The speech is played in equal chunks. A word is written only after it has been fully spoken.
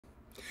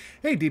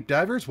Hey Deep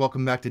Divers,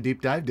 welcome back to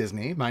Deep Dive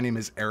Disney. My name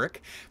is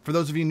Eric. For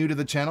those of you new to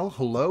the channel,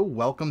 hello,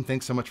 welcome,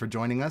 thanks so much for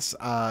joining us.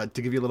 To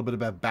give you a little bit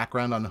of a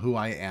background on who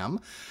I am,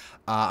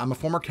 I'm a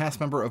former cast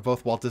member of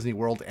both Walt Disney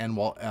World and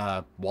Walt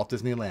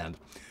Disneyland.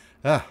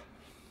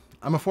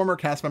 I'm a former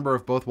cast member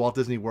of both Walt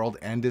Disney World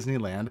and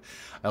Disneyland.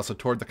 I also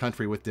toured the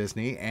country with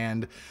Disney,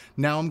 and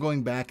now I'm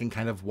going back and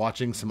kind of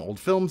watching some old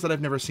films that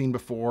I've never seen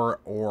before,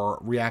 or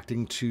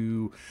reacting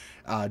to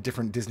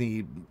different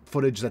Disney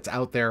footage that's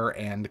out there,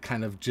 and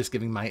kind of just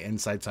giving my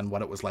insights on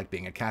what it was like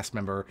being a cast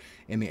member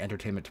in the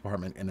entertainment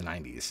department in the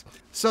 90s.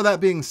 So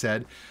that being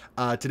said,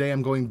 today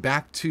I'm going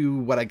back to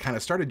what I kind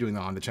of started doing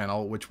on the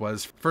channel, which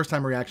was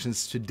first-time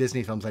reactions to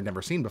Disney films I'd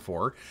never seen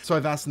before. So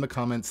I've asked in the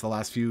comments the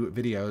last few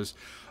videos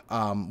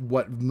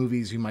what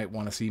movies you might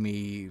want to see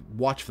me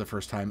watch for the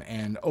first time,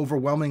 and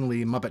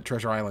overwhelmingly Muppet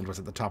Treasure Island was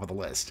at the top of the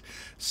list.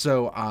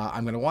 So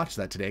I'm going to watch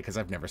that today because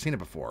I've never seen it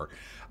before.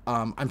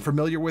 I'm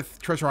familiar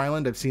with Treasure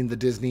Island. I've seen the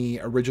Disney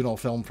original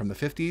film from the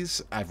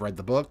 50s. I've read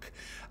the book.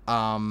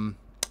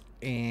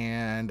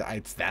 And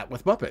it's that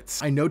with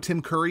Muppets. I know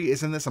Tim Curry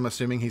is in this. I'm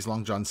assuming he's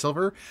Long John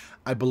Silver.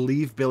 I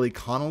believe Billy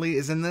Connolly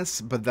is in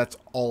this, but that's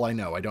all I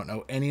know. I don't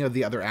know any of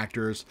the other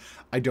actors.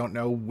 I don't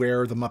know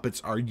where the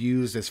Muppets are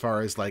used as far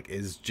as, like,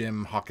 is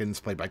Jim Hawkins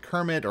played by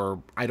Kermit,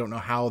 or I don't know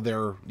how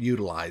they're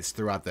utilized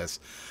throughout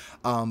this.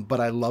 But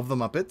I love the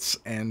Muppets,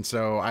 and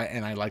so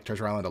I like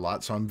Treasure Island a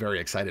lot, so I'm very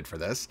excited for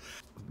this.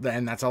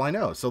 And that's all I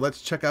know. So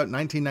let's check out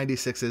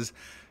 1996's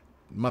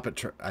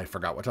I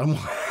forgot what I'm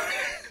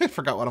I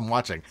forgot what I'm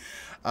watching.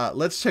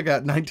 Let's check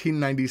out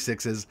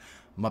 1996's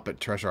Muppet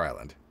Treasure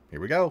Island. Here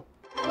we go.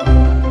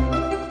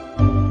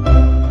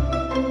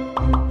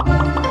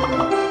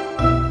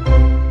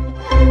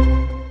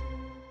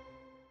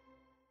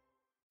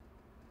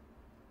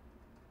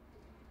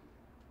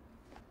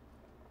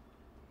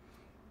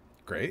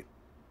 Great.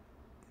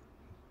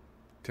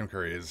 Tim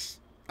Curry is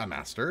a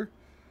master.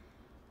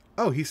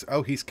 Oh,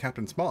 he's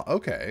Captain Small.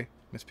 Okay.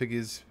 Miss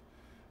Piggy's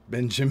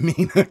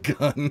Benjamina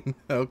Gunn.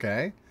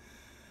 Okay.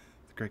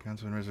 The Great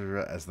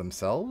Gunswinners as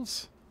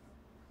themselves.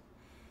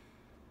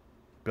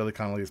 Billy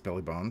Connolly is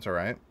Billy Bones. All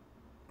right.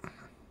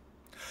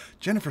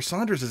 Jennifer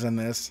Saunders is in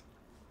this.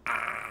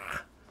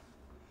 Ah,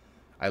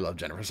 I love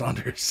Jennifer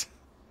Saunders.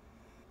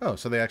 Oh,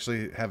 so they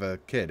actually have a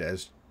kid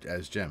as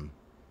Jim.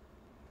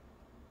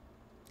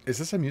 Is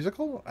this a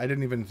musical? I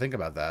didn't even think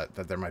about that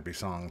there might be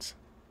songs.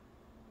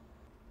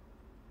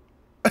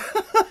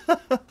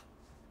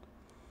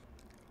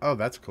 Oh,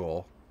 that's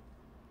cool.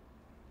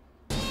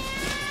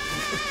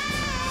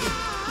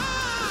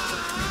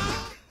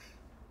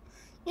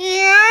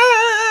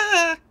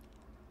 Yeah.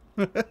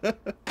 Hey,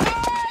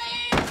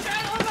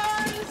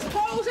 gentlemen, it's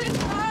closing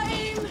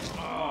time.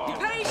 You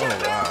pay your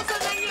bills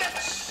and then you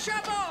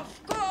shove off.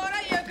 Go on,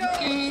 out you go.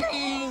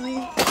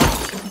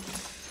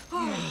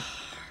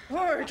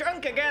 Oh, you're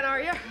drunk again, are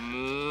you?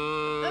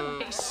 The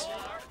beast.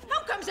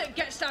 How comes it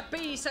gets to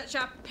be such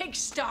a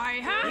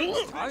pigsty, huh?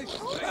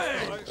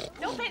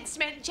 No offence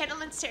meant,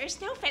 gentlemen, sirs.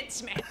 No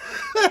offence meant.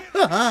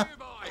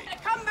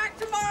 Come back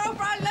tomorrow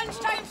for our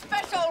lunchtime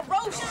special.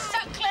 Roast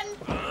suckling.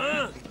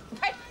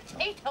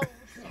 Potatoes.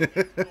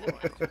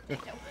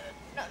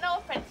 No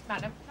offence,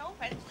 madam. No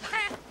offence.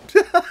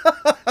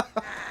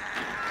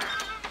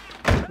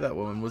 That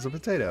woman was a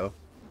potato.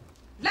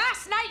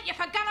 Last night you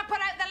forgot to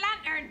put out the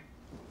lantern.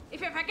 If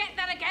you forget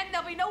that again,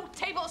 there'll be no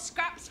table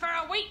scraps for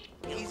a week.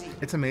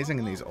 It's amazing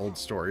in these old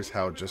stories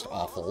how just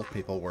awful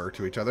people were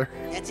to each other.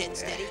 That's it,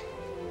 steady.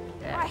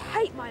 I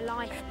hate my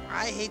life.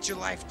 I hate your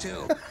life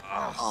too.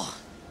 I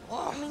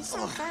mean,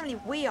 some family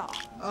we are.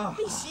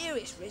 Be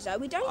serious, Rizzo.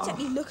 We don't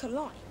exactly look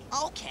alike.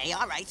 Okay,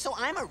 all right. So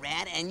I'm a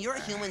rat, and you're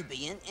a human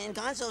being, and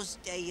Gonzo's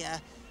a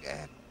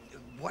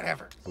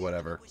whatever.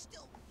 Whatever.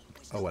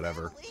 Oh,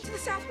 whatever. To the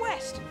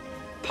southwest.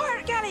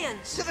 Pirate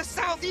galleons. To the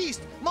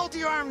southeast,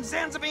 multi-armed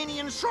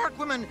Zanzibanian shark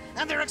women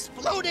and their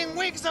exploding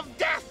wigs of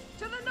death.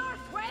 To the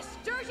northwest,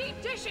 dirty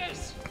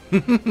dishes.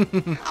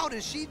 How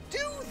does she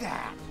do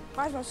that?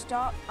 Might as well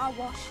start. I'll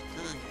wash.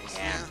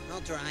 Yeah,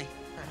 I'll try.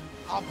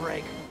 I'll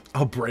break.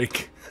 I'll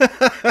break.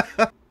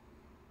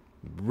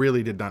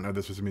 Really did not know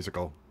this was a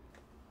musical.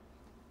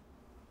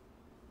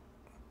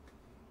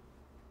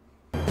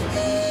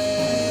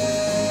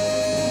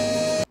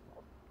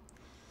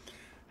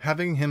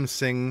 Having him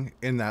sing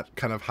in that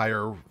kind of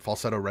higher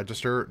falsetto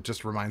register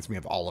just reminds me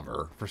of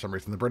Oliver for some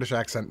reason. The British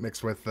accent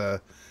mixed with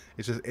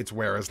it's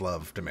Where Is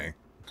Love to me.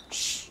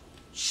 Shh,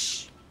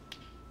 shh.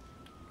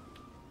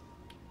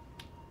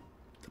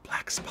 The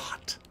black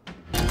spot.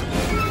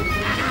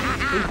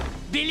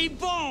 Billy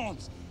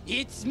Bones,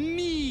 it's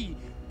me,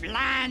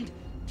 Blind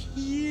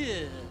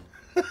Pierre.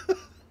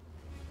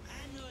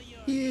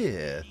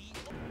 Yeah.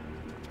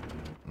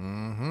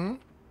 Mm-hmm.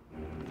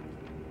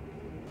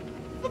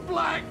 The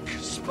black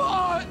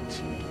spot.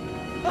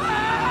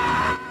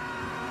 Ah!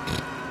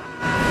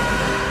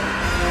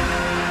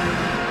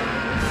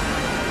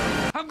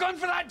 I'm going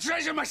for that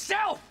treasure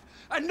myself,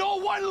 and no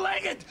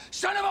one-legged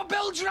son of a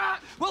bilge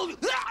rat will.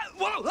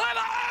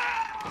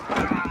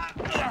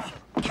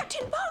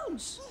 Captain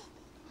Bones!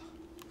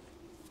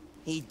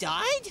 He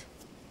died?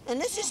 And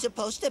this is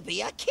supposed to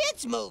be a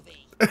kid's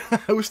movie.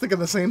 I was thinking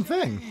the same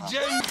thing.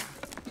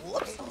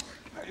 Whoops.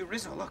 Hey,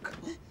 Rizzo, look.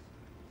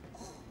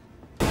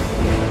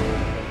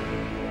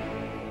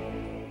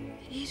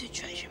 It is a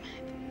treasure map.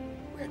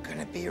 We're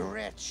gonna be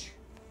rich.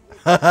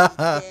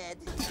 Dead.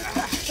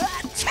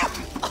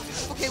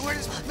 Okay, where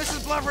does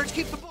Mrs. Blubberidge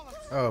keep the bullets?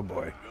 Oh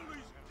boy.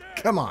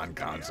 Come on,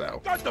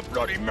 Gonzo. Got the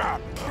bloody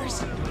map.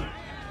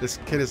 This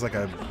kid is like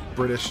a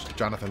British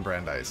Jonathan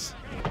Brandeis.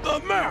 The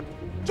map.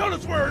 Tell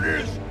us where it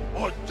is,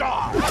 or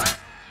die.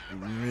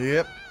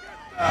 Yep.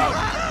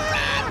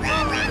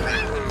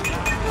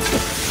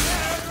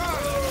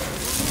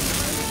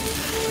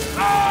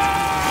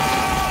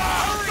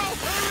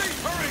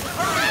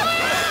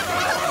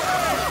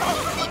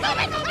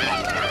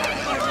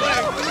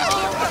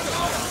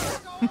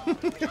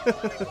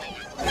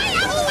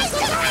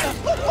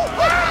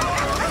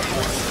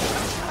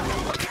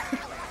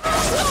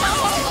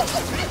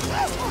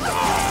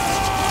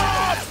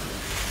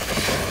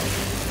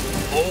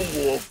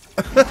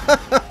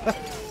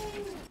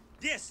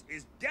 This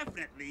is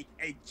definitely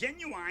a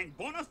genuine,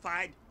 bona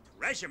fide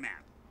treasure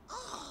map.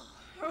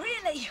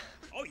 Really?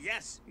 Oh,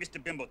 yes,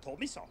 Mr. Bimbo told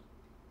me so.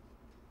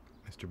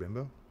 Mr.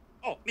 Bimbo?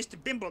 Oh,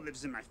 Mr. Bimbo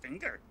lives in my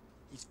finger.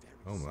 He's very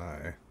Oh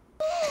my.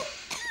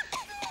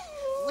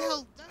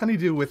 Well,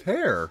 Honeydew with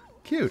hair.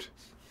 Cute.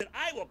 that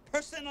I will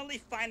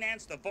personally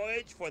finance the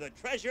voyage for the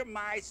treasure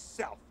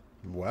myself.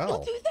 Wow.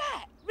 You'll do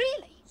that?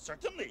 Really?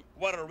 Certainly.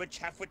 What are rich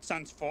half-wit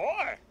sons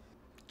for?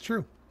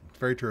 True. It's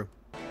very true.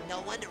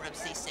 No wonder I'm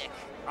seasick.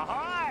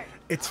 Ahoy!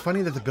 It's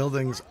funny that the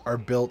buildings are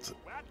built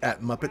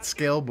at Muppet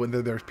scale when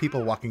there's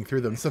people walking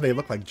through them, so they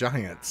look like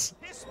giants.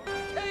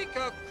 take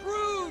a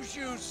cruise,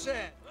 you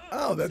said.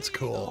 Oh, that's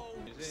cool.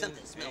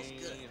 Something smells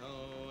good.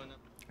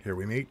 Here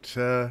we meet,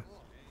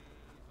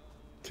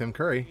 Tim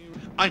Curry.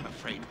 I'm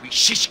afraid we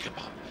shish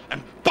kebab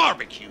and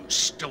barbecue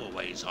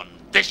stowaways on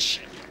this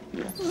ship.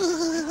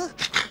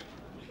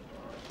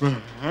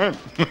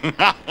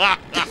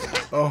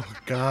 Oh,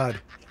 God.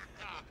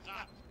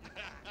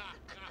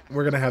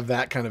 We're gonna have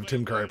that kind of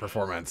Tim Curry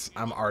performance.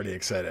 I'm already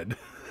excited.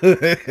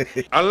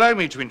 Allow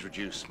me to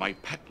introduce my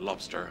pet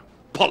lobster,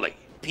 Polly.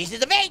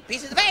 Pieces of eight,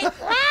 pieces of eight.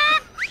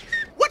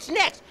 What's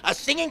next? A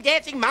singing,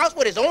 dancing mouse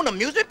with his own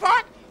amusement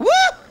park?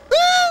 Woo-hoo!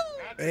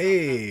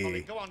 Hey.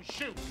 Polly, go on,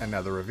 shoot. And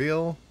now the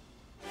reveal.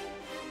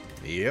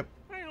 Yep.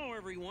 Hello,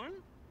 everyone.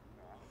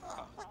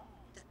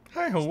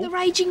 Hi ho. The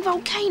raging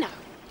volcano.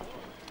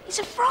 It's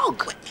a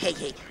frog. Wait,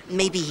 hey,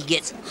 maybe he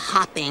gets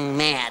hopping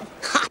mad.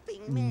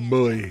 Hopping mad.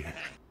 Boy.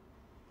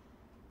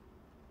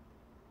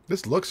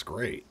 This looks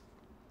great.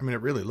 I mean,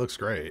 it really looks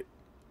great.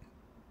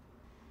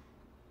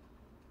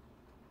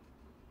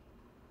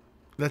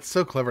 That's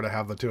so clever to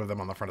have the two of them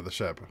on the front of the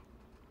ship.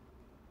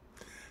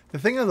 The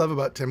thing I love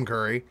about Tim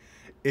Curry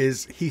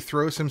is he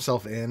throws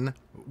himself in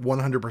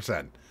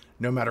 100%,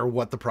 no matter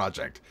what the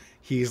project.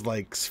 He's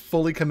like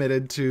fully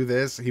committed to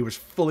this. He was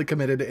fully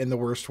committed in The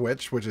Worst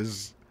Witch, which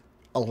is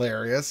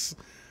hilarious.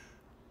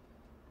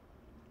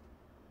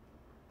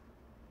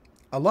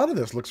 A lot of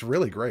this looks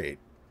really great.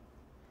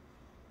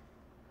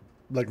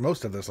 Like,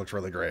 most of this looks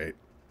really great.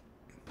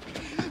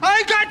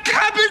 I got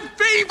cabin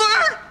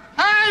fever.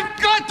 I've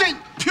got it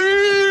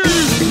too.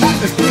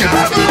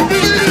 Cabin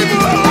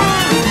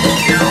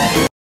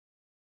fever.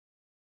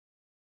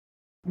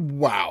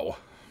 Wow.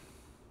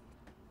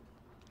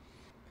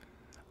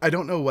 I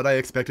don't know what I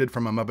expected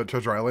from a Muppet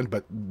Treasure Island,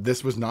 but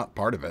this was not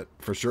part of it,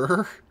 for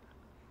sure.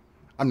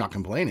 I'm not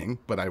complaining,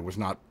 but I was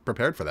not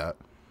prepared for that.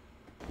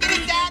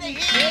 Get out of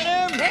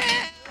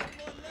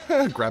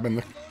here! Dragging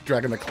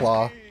the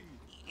claw.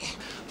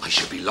 I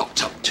should be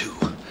locked up too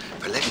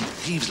for letting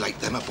thieves like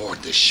them aboard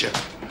this ship.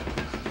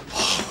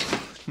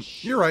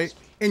 You're right.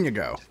 In you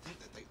go.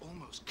 They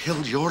almost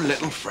killed your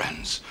little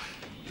friends,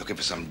 looking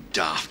for some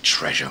daft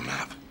treasure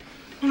map.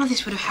 None of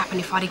this would have happened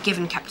if I'd have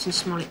given Captain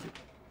Smollett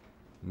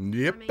the...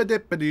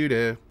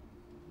 Yip-a-dip-a-doo-doo.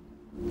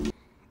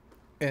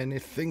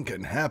 Anything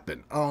can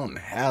happen on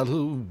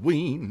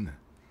Halloween.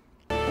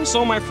 And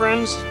so, my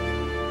friends,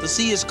 the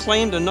sea has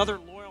claimed another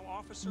loyal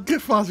officer.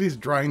 Fozzie's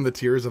drying the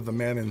tears of the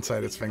man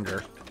inside his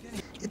finger.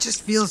 It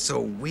just feels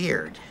so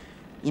weird.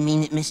 You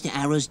mean that Mr.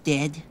 Arrow's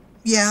dead?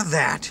 Yeah,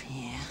 that.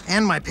 Yeah.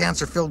 And my pants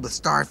are filled with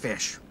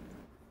starfish.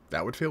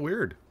 That would feel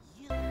weird.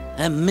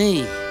 And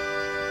me,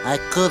 I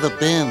could have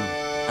been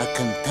a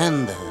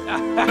contender.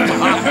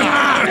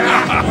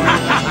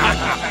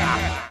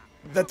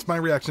 That's my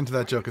reaction to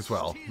that joke as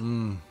well.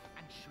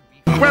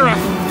 We're a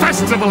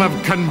festival of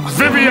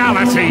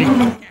conviviality.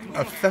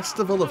 A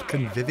festival of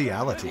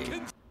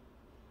conviviality.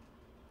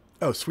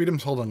 Oh,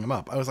 Sweetum's holding him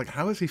up. I was like,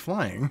 how is he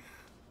flying?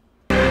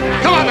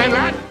 Come on then,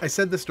 lad. I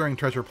said this during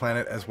Treasure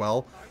Planet as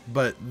well,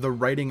 but the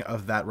writing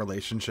of that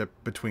relationship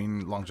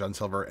between Long John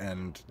Silver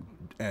and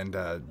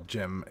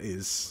Jim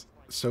is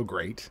so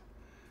great.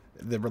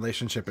 The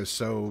relationship is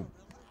so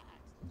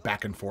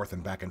back and forth,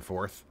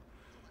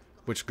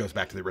 which goes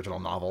back to the original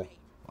novel,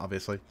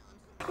 obviously.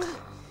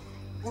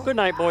 Good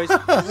night, boys.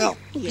 Well,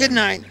 good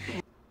night.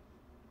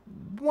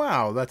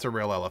 Wow, that's a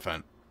real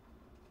elephant.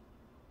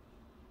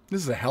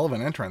 This is a hell of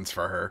an entrance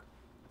for her.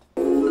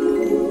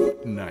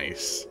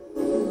 Nice.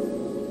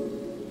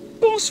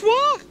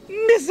 Bonsoir,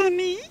 mes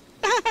amis.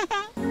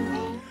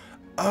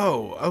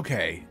 Oh,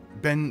 okay.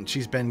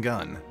 She's Ben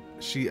Gunn.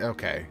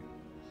 Okay.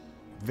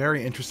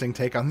 Very interesting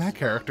take on that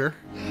character.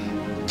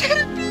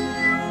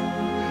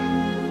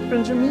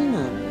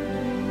 Benjamina.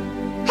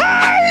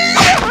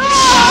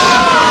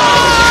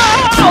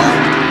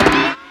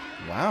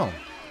 Wow.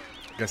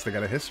 Guess they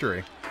got a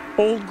history.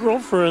 Old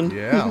girlfriend.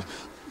 Yeah.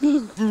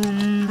 And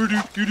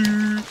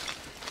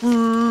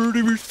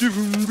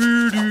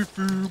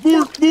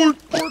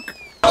beg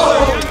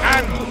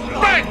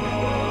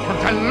for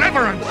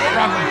deliverance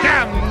from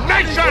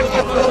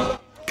damnation!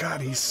 God,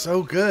 he's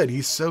so good.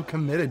 He's so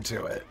committed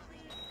to it.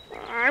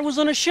 I was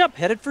on a ship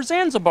headed for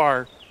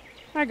Zanzibar.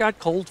 I got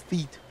cold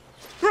feet.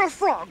 You're a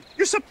frog.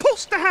 You're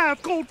supposed to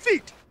have cold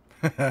feet.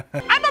 I'm a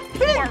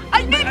pig.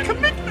 I need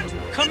commitment.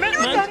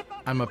 Commitment?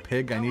 I'm a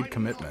pig. I need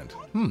commitment.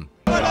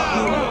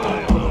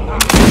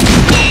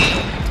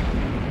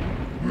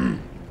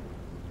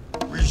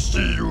 We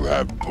see you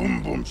have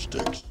boom boom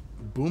sticks.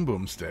 Boom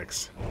boom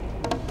sticks.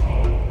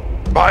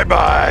 Bye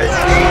bye.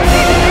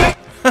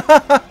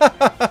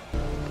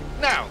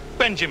 Now,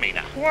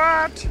 Benjamina.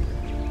 What?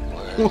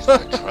 Where's the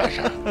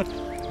treasure?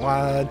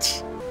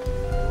 What?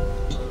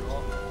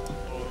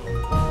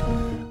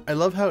 I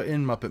love how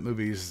in Muppet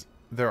movies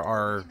there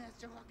are,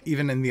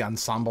 even in the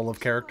ensemble of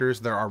characters,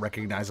 there are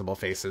recognizable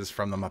faces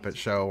from the Muppet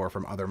Show or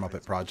from other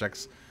Muppet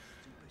projects.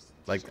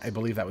 Like, I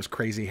believe that was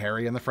Crazy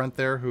Harry in the front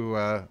there, who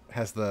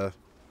has the...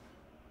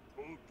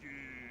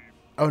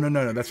 Oh,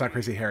 no, that's not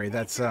Crazy Harry.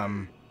 That's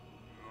the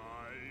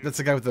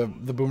guy with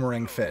the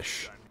boomerang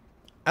fish.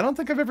 I don't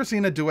think I've ever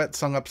seen a duet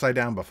sung upside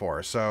down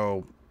before,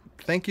 so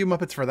thank you,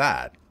 Muppets, for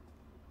that.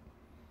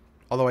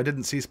 Although I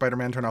didn't see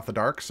Spider-Man Turn Off the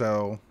Dark,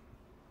 so...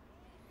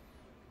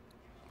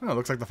 Oh, it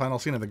looks like the final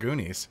scene of The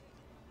Goonies.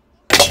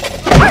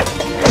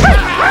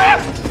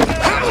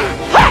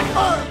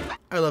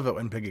 I love it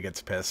when Piggy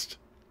gets pissed.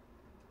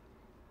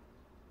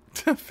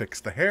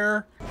 Fix the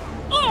hair.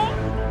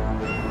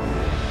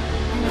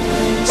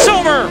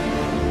 Silver!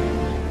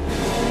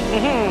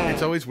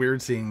 It's always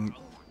weird seeing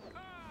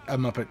a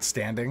Muppet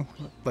standing,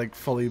 like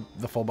fully,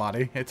 the full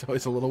body. It's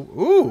always a little,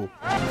 ooh!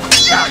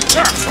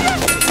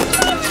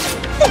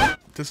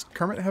 Does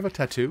Kermit have a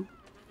tattoo?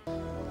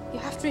 You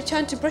have to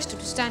return to Bristol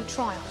to stand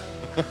trial.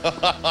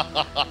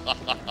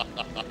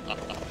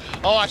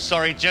 Oh, I'm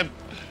sorry, Jim.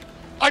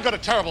 I got a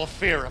terrible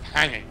fear of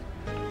hanging.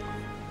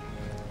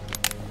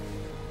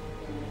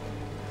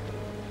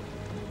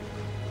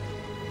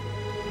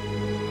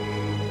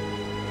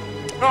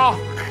 Oh,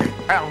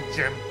 hell,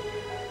 Jim.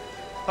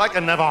 I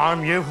can never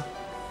harm you.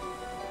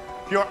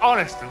 You're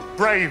honest and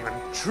brave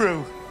and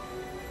true.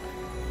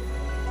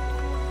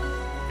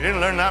 You didn't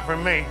learn that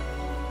from me.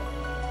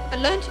 I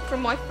learnt it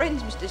from my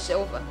friends, Mr.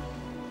 Silver.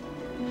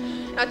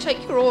 Now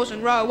take your oars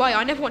and row away.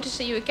 I never want to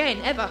see you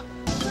again, ever.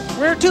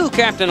 Where to,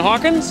 Captain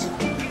Hawkins?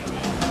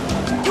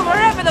 To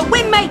wherever the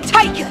wind may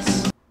take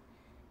us!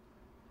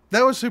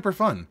 That was super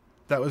fun.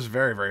 That was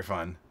very, very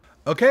fun.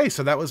 Okay,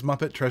 so that was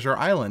Muppet Treasure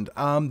Island.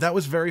 That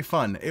was very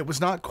fun. It was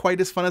not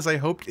quite as fun as I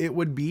hoped it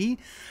would be.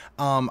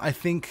 I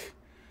think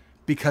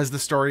because the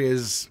story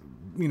is,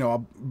 you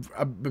know,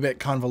 a bit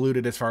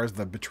convoluted as far as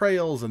the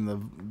betrayals and the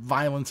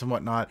violence and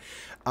whatnot,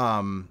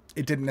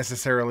 it didn't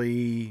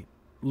necessarily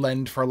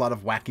lend for a lot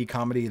of wacky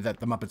comedy that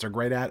the Muppets are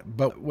great at.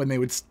 But when they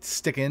would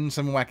stick in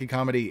some wacky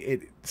comedy,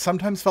 it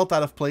sometimes felt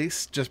out of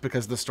place just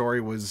because the story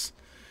was,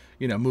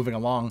 you know, moving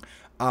along.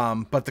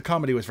 But the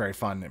comedy was very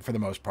fun for the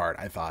most part,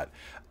 I thought.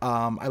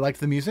 I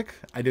liked the music.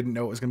 I didn't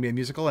know it was going to be a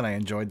musical, and I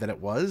enjoyed that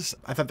it was.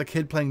 I thought the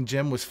kid playing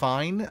Jim was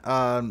fine.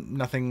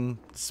 Nothing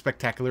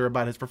spectacular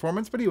about his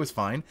performance, but he was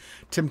fine.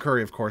 Tim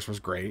Curry, of course, was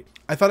great.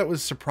 I thought it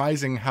was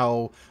surprising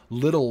how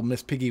little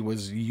Miss Piggy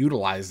was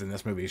utilized in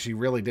this movie. She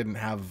really didn't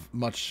have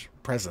much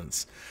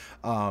presence.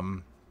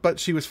 But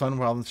she was fun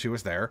while she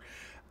was there.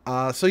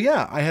 So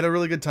yeah, I had a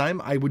really good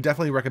time. I would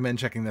definitely recommend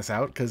checking this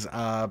out because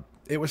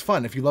it was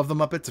fun. If you love the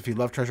Muppets, if you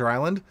love Treasure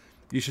Island,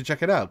 you should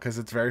check it out because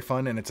it's very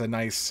fun and it's a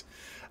nice,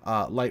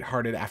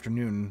 lighthearted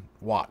afternoon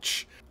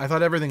watch. I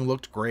thought everything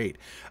looked great.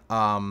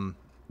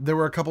 There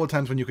were a couple of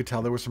times when you could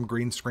tell there was some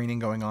green screening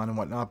going on and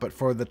whatnot, but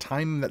for the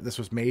time that this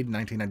was made in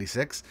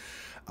 1996,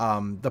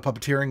 the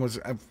puppeteering was,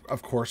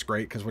 of course,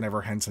 great because whenever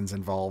Henson's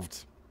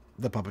involved,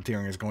 the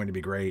puppeteering is going to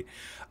be great.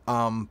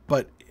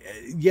 But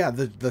yeah,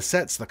 the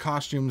sets, the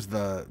costumes,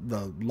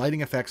 the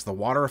lighting effects, the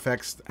water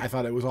effects, I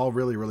thought it was all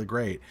really, really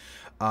great.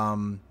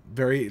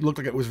 It looked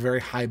like it was a very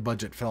high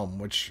budget film,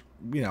 which,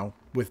 you know,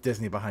 with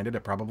Disney behind it,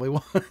 it probably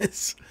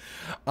was.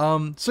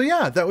 So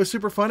yeah, that was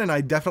super fun and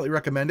I definitely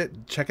recommend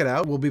it. Check it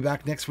out. We'll be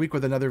back next week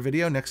with another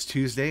video next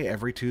Tuesday,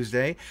 every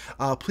Tuesday.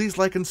 Please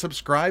like and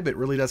subscribe. It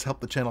really does help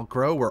the channel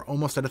grow. We're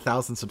almost at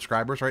 1,000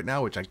 subscribers right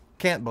now, which I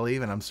can't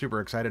believe and I'm super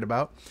excited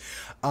about.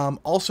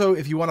 Also,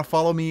 if you want to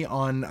follow me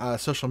on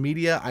social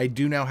media, I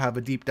do now have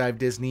a Deep Dive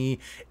Disney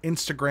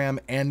Instagram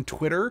and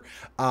Twitter.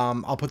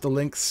 I'll put the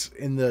links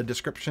in the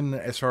description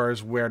as far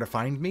as where to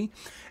find me.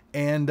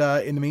 And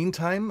in the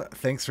meantime,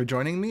 thanks for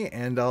joining me,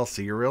 and I'll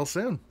see you real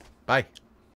soon. Bye.